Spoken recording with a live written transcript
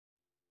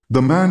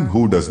The man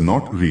who does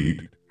not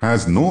read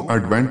has no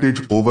advantage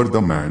over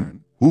the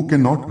man who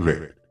cannot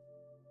read.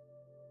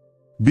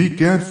 Be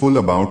careful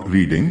about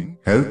reading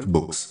health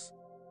books.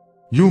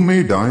 You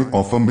may die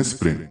of a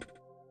misprint.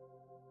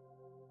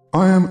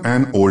 I am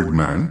an old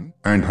man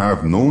and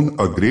have known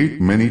a great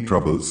many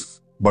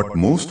troubles, but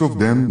most of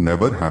them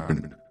never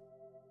happened.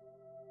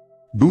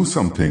 Do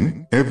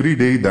something every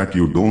day that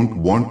you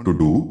don't want to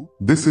do.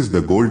 This is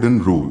the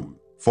golden rule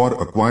for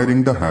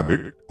acquiring the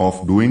habit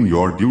of doing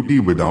your duty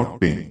without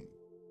pain.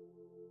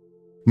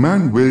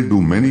 Man will do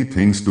many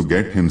things to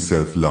get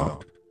himself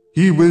loved.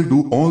 He will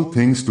do all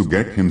things to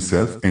get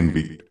himself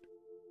envied.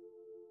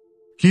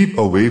 Keep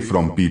away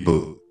from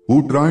people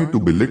who try to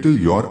belittle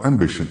your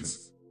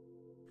ambitions.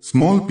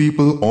 Small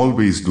people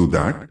always do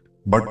that,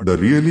 but the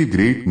really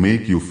great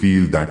make you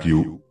feel that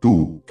you,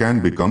 too, can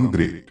become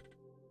great.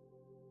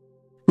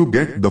 To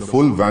get the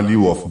full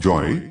value of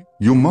joy,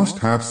 you must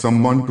have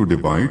someone to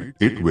divide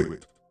it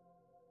with.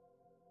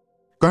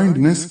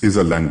 Kindness is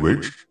a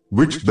language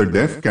which the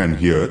deaf can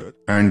hear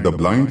and the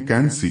blind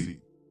can see.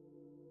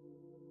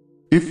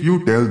 If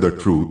you tell the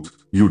truth,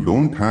 you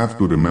don't have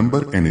to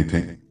remember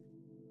anything.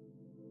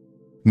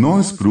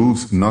 Noise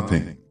proves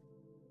nothing.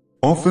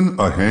 Often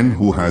a hen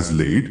who has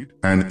laid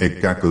an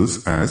egg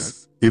cackles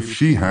as if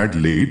she had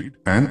laid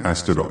an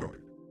asteroid.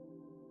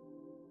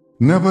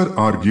 Never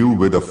argue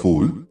with a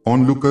fool.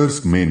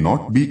 Onlookers may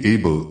not be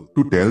able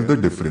to tell the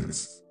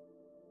difference.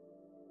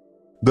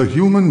 The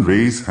human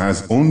race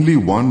has only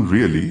one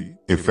really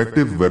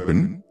effective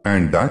weapon,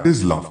 and that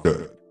is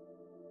laughter.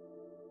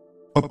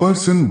 A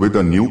person with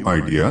a new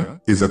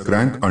idea is a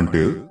crank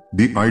until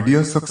the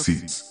idea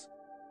succeeds.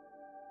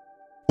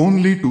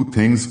 Only two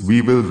things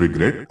we will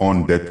regret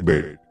on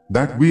deathbed: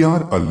 that we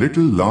are a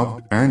little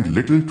loved and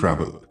little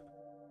traveled.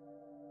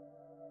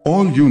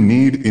 All you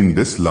need in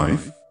this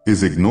life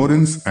is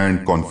ignorance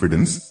and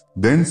confidence,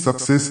 then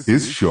success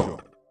is sure.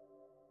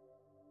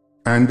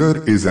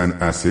 Anger is an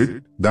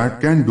acid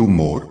that can do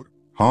more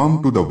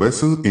harm to the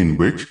vessel in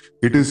which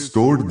it is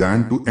stored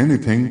than to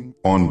anything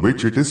on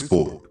which it is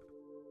poured.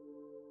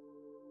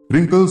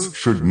 Wrinkles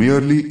should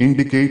merely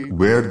indicate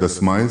where the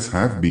smiles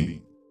have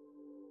been.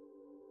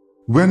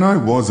 When I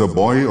was a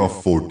boy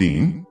of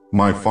 14,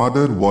 my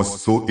father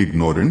was so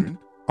ignorant,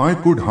 I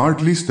could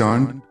hardly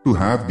stand to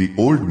have the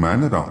old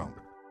man around.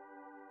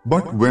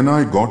 But when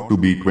I got to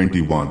be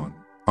 21,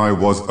 I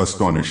was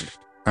astonished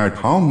at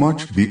how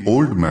much the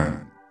old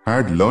man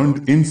had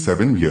learned in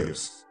 7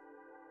 years.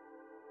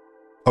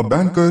 A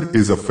banker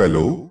is a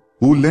fellow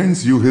who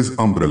lends you his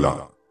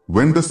umbrella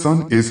when the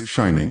sun is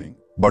shining,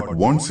 but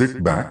wants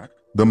it back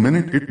the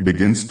minute it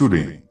begins to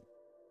rain.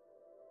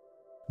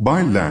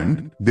 By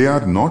land, they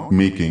are not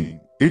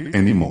making it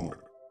anymore.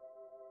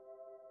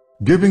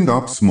 Giving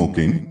up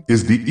smoking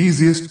is the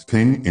easiest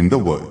thing in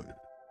the world.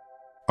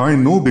 I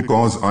know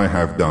because I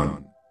have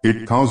done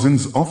it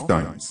thousands of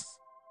times.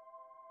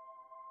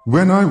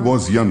 When I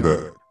was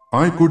younger,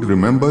 I could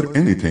remember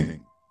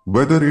anything,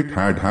 whether it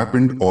had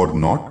happened or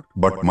not,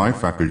 but my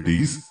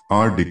faculties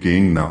are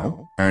decaying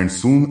now, and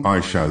soon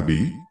I shall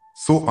be,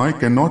 so I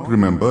cannot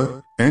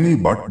remember any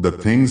but the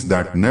things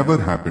that never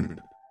happened.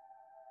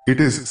 It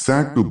is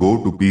sad to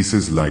go to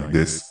pieces like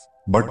this,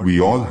 but we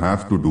all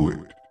have to do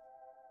it.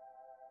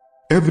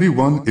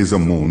 Everyone is a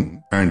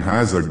moon and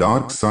has a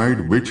dark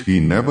side which he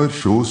never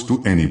shows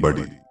to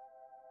anybody.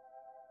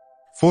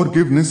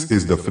 Forgiveness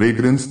is the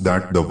fragrance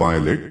that the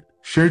violet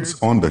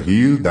sheds on the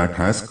heel that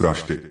has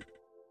crushed it.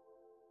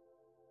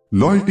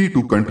 Loyalty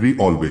to country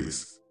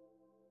always.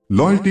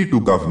 Loyalty to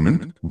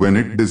government when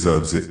it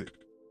deserves it.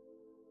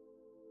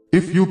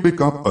 If you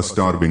pick up a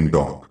starving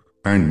dog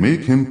and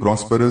make him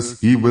prosperous,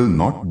 he will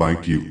not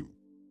bite you.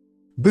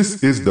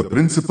 This is the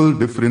principal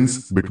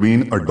difference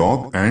between a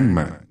dog and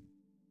man.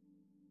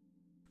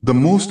 The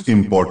most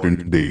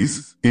important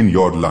days in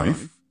your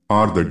life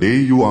are the day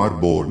you are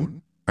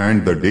born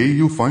and the day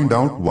you find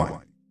out why.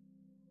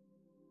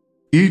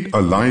 Eat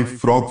a live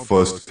frog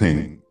first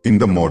thing in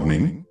the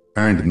morning,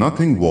 and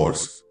nothing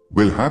worse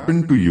will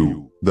happen to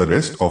you the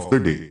rest of the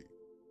day.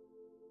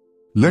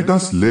 Let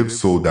us live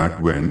so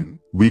that when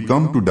we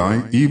come to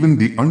die, even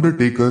the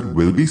undertaker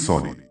will be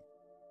sorry.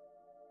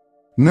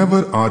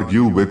 Never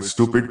argue with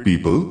stupid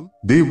people.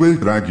 They will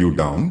drag you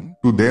down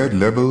to their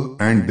level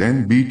and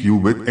then beat you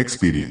with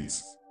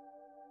experience.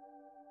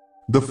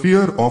 The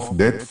fear of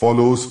death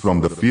follows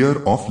from the fear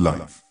of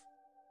life.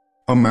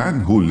 A man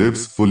who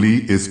lives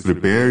fully is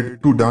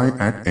prepared to die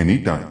at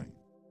any time.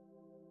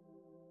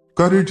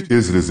 Courage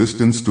is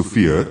resistance to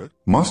fear,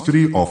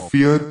 mastery of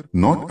fear,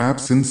 not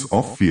absence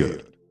of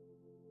fear.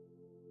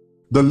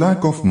 The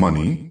lack of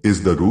money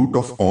is the root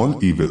of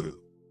all evil.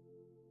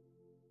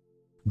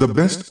 The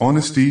best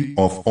honesty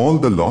of all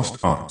the lost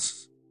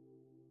arts.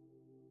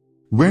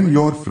 When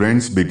your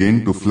friends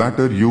begin to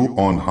flatter you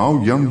on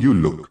how young you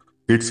look,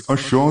 it's a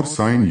sure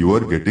sign you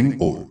are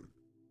getting old.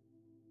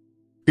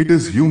 It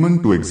is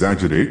human to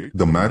exaggerate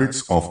the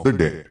merits of the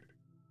dead.